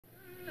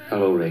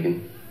Hello,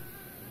 Reagan.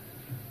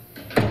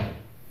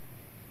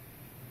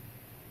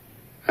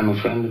 I'm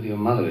a friend of your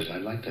mother's.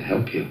 I'd like to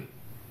help you.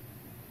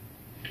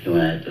 You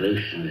want to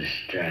loosen the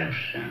straps,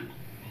 son?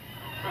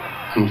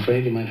 I'm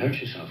afraid you might hurt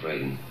yourself,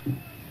 Reagan.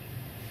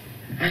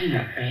 I'm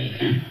not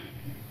Reagan.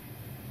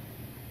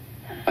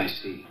 I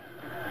see.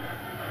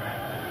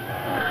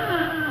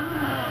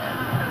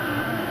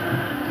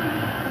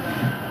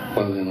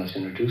 Well, then let's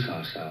introduce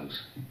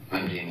ourselves.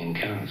 I'm Damien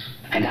Karras.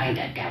 And I'm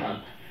the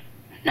devil.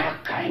 Now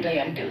kindly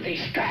undo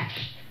these straps.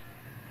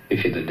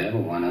 If you're the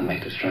devil, why not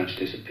make the straps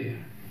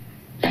disappear?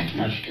 That's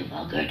much too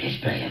vulgar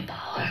display of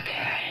power,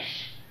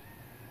 Karras.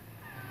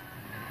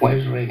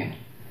 Where's Reagan?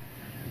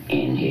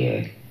 In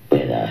here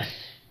with us.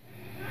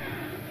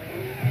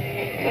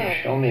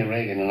 Show me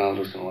Reagan and I'll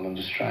loosen one of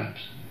the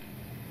straps.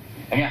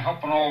 Are you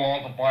helping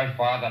all the boy,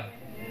 Father?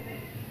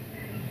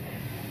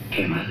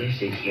 Your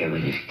mother's in here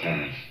with us,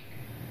 Karras.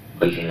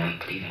 Would you like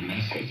to leave a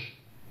message?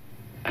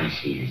 I'll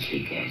see that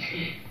she gets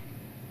it.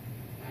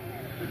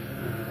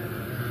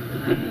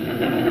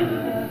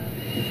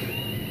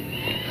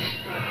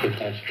 If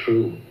that's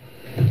true,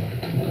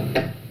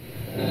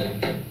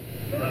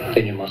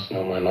 then you must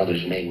know my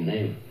mother's maiden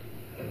name.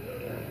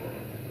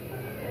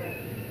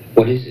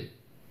 What is it?